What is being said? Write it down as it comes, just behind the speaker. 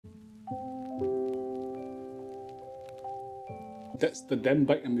that's the damn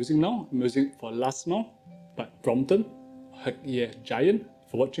bike I'm using now. I'm using it for last month, but Brompton, heck yeah, giant,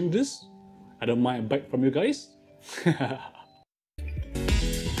 for watching this. I don't mind a bike from you guys.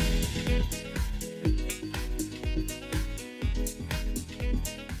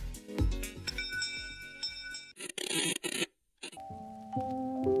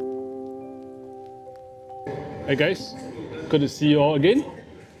 Hey guys, good to see you all again.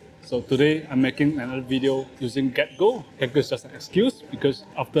 So today I'm making another video using GetGo. GetGo is just an excuse because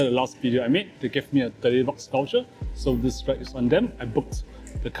after the last video I made, they gave me a $30 voucher. So this ride is on them. I booked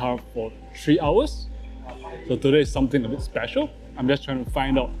the car for 3 hours. So today is something a bit special. I'm just trying to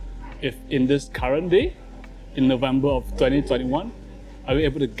find out if in this current day, in November of 2021, are we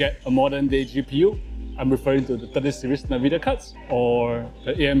able to get a modern day GPU? I'm referring to the 30 series NVIDIA cards or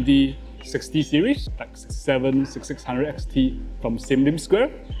the AMD 60 series, like 67, 6600 XT from Sim Lim Square,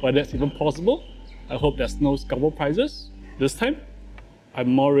 whether that's even possible. I hope there's no scalper prices this time.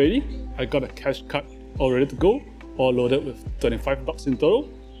 I'm all ready. I got a cash card all ready to go, all loaded with $25 in total.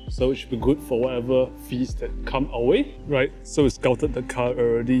 So it should be good for whatever fees that come our way. Right, so we scouted the car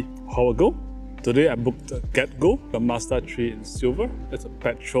already an hour ago. Today I booked the GetGo, the Mazda 3 in silver. It's a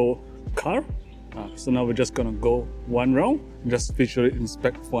petrol car. So now we're just gonna go one round, just visually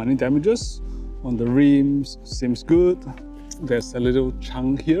inspect for any damages on the rims. Seems good. There's a little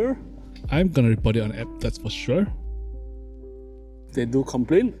chunk here. I'm gonna report it on app, that's for sure. If they do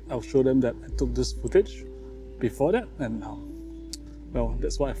complain, I'll show them that I took this footage before that, and well,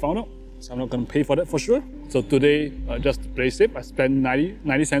 that's what I found out. So I'm not gonna pay for that for sure. So today, just to play safe, I spent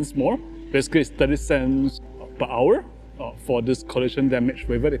 90 cents more. Basically, it's 30 cents per hour. For this collision damage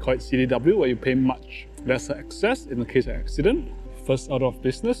waiver, they call it CDW, where you pay much lesser excess in the case of accident. First order of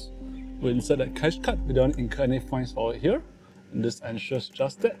business, we'll insert that cash card. We don't incur any fines for it here. And this ensures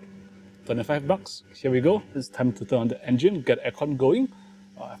just that. $25. Here we go. It's time to turn on the engine, get aircon going.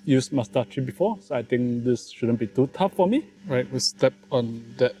 I've used Mazda 3 before, so I think this shouldn't be too tough for me. Right, we'll step on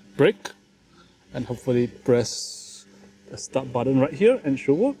that brake and hopefully press the start button right here and it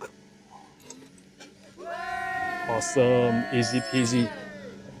should work. Awesome, easy peasy.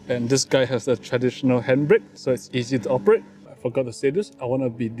 And this guy has a traditional handbrake, so it's easy to operate. I forgot to say this, I want to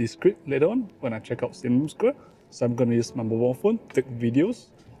be discreet later on when I check out Sim Lim Square. So I'm going to use my mobile phone, take videos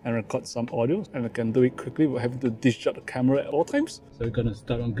and record some audio, and I can do it quickly without having to dish out the camera at all times. So we're going to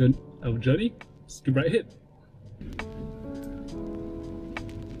start on our journey. Skip right ahead.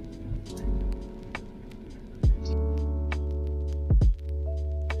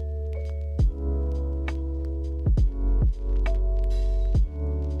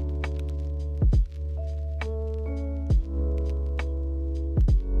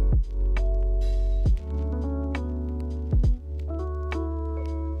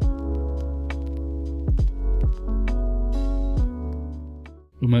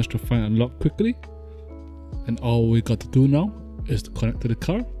 We managed to find a lock quickly, and all we got to do now is to connect to the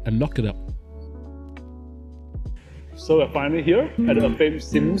car and lock it up. So we're finally here at the famous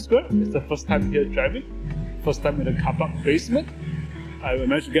Sim Lim Square. It's the first time here driving, first time in the car park basement. I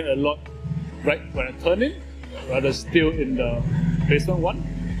managed to get a lock right when I turn in, rather still in the basement one,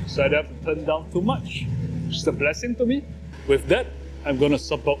 so I don't have to turn down too much, which is a blessing to me. With that, I'm gonna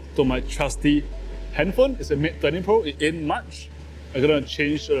swap out to my trusty handphone. It's a Mate 20 Pro, it ain't much. I'm gonna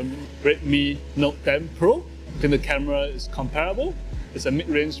change to the Redmi Note 10 Pro. I think the camera is comparable. It's a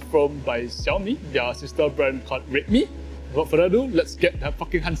mid-range phone by Xiaomi, their sister brand called Redmi. Without further ado, let's get that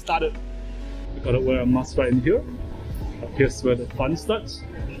fucking hunt started. I gotta wear a mask right in here. Here's where the fun starts.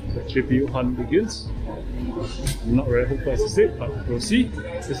 The GPU hunt begins. I'm not very hopeful as I said, but we'll see.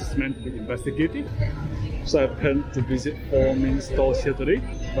 This is meant to be investigative. So I plan to visit 4 main stores here today,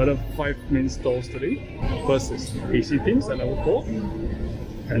 rather 5 main stores today. First is AC Teams at level 4,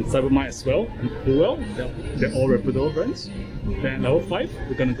 and Cybermine as well, and Puel, they're all reputable brands. Then level 5,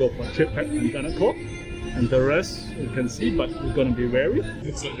 we're gonna go for TradePad and Danacore, and the rest you can see, but we're gonna be wary.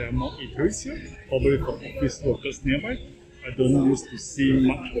 Looks like there are more eateries here, probably for office workers nearby. I don't used to see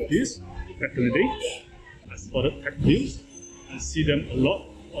much of these back in the day. I spotted tech deals and see them a lot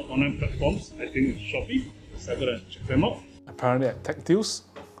on online platforms. I think it's Shopee, so I'm gonna check them out. Apparently at Tech Deals,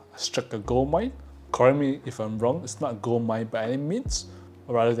 I struck a gold mine. Correct me if I'm wrong, it's not a gold mine by any means,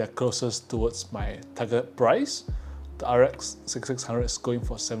 or rather they're closest towards my target price. The RX 6600 is going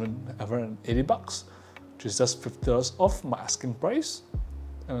for $780, which is just $50 off my asking price.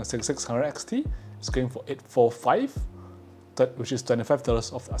 And the 6600 XT is going for $845, which is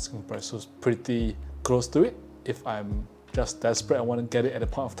 $25 off the asking price, so it's pretty close to it if I'm just desperate, I want to get it at a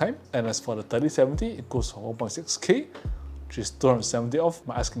point of time. And as for the 3070, it goes for 1.6K, which is 270 off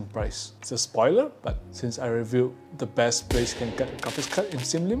my asking price. It's a spoiler, but since I reviewed the best place you can get a graphics card in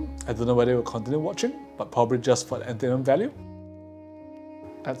Sim Lim, I don't know whether we'll continue watching, but probably just for the entertainment value.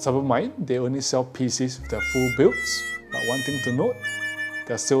 At Cybermind, they only sell PCs with their full builds, but one thing to note,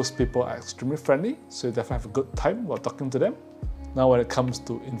 their salespeople are extremely friendly, so you definitely have a good time while talking to them. Now when it comes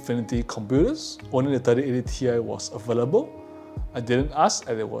to Infinity computers, only the 3080 Ti was available. I didn't ask,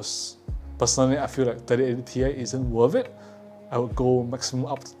 and it was... Personally, I feel like 3080 Ti isn't worth it. I would go maximum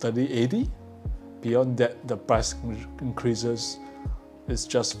up to 3080. Beyond that, the price increases is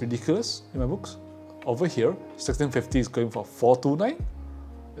just ridiculous in my books. Over here, 1650 is going for 429.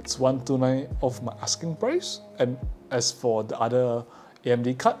 It's 129 off my asking price. And as for the other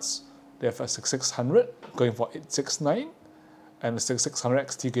AMD cards, they have a 6600 going for 869 and the 6600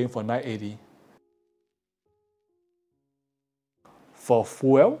 XT going for 980. For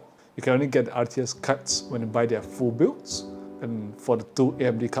full, you can only get the RTS cards when you buy their full builds, and for the two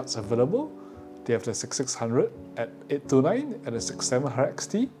AMD cards available, they have the 6600 at 829 and the 6700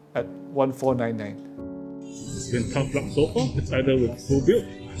 XT at 1499. It's been tough luck so far. It's either with full build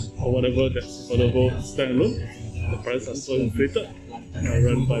or whatever that's available standalone. The prices are so inflated. I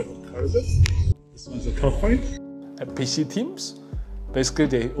run by comparisons. This one's a tough find. At PC Teams, basically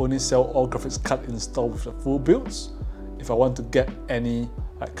they only sell all graphics cards installed with the full builds. If I want to get any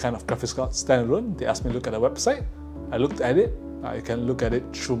kind of graphics card standalone, they asked me to look at the website. I looked at it. You can look at it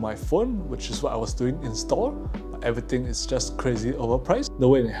through my phone, which is what I was doing in store. Everything is just crazy overpriced. No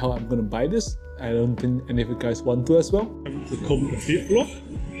way in hell I'm gonna buy this. I don't think any of you guys want to as well. I'm to comb the 5th floor.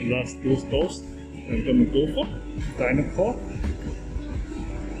 The last two stores I'm gonna go for. Dynacore.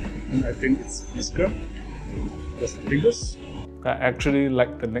 And I think it's Iskra. Just the fingers. I actually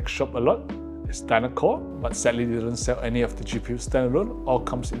like the next shop a lot. It's Dynacore, but sadly they don't sell any of the GPU standalone. All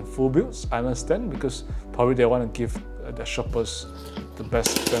comes in full builds. I understand, because probably they want to give their shoppers the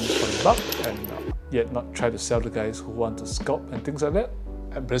best bang for the buck and yet not try to sell the guys who want to scalp and things like that.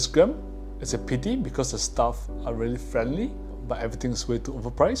 At Brisgram, it's a pity because the staff are really friendly, but everything is way too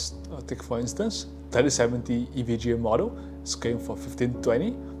overpriced. Take for instance, 3070 EVGA model is going for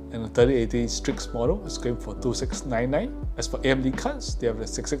 1520. And the 3080 Strix model is going for 2699. As for AMD cards, they have the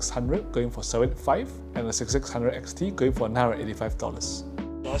 6600 going for 785 and the 6600 XT going for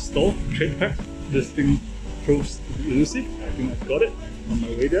 $985. Last store, trade pack. This thing proves to be elusive. I think I got it on my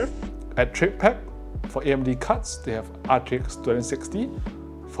way there. At trade pack, for AMD cards, they have RTX 2060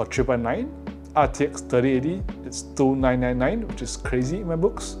 for 999. RTX 3080, it's 2999, which is crazy in my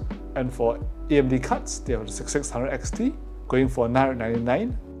books. And for AMD cards, they have the 6600 XT going for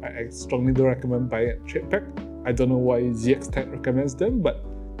 $999. I strongly don't recommend buying at trade pack. I don't know why ZX Tech recommends them, but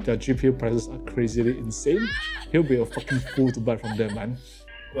their GPU prices are crazily insane. He'll be a fucking fool to buy from them, man.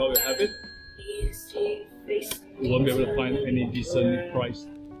 Well, we have it. You won't be able to find any decent priced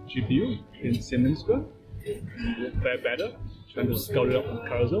GPU in Sim Lim Square. Fare better. Trying to scout it up on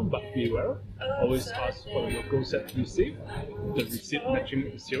Carousel, but beware. Always ask for the local set to receive. The receipt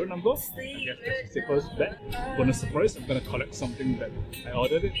matching the serial number. I guess that's the safest bet. Bonus surprise, I'm gonna collect something that I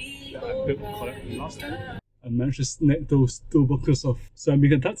ordered it, that I failed to collect last time. I managed to snag those 2 boxes of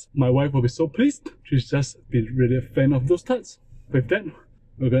Ceramic tarts. My wife will be so pleased. She's just been really a fan of those tarts. With that,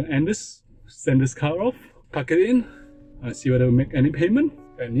 we're gonna end this, send this car off, pack it in, and see whether we make any payment.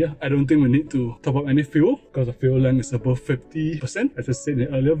 And yeah, I don't think we need to top up any fuel because the fuel length is above 50%. As I said in the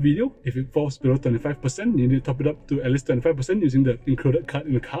earlier video, if it falls below 25%, you need to top it up to at least 25% using the included card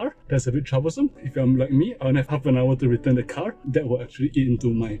in the car. That's a bit troublesome. If you're like me, I'll have half an hour to return the car. That will actually eat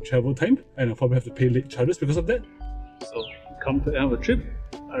into my travel time, and I'll probably have to pay late charges because of that. So, come to the end of the trip,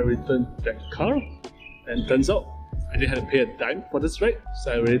 I returned that car, and turns out I didn't have to pay a dime for this ride.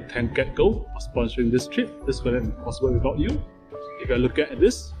 So I really thank GetGo for sponsoring this trip. This wouldn't be possible without you. If you look at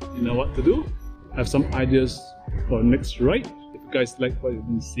this, you know what to do. I have some ideas for the next ride. If you guys like what you've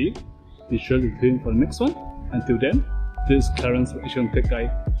been seeing, be sure to tune in for the next one. Until then, this is Clarence from Asian Tech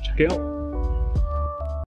Guy. Check it out.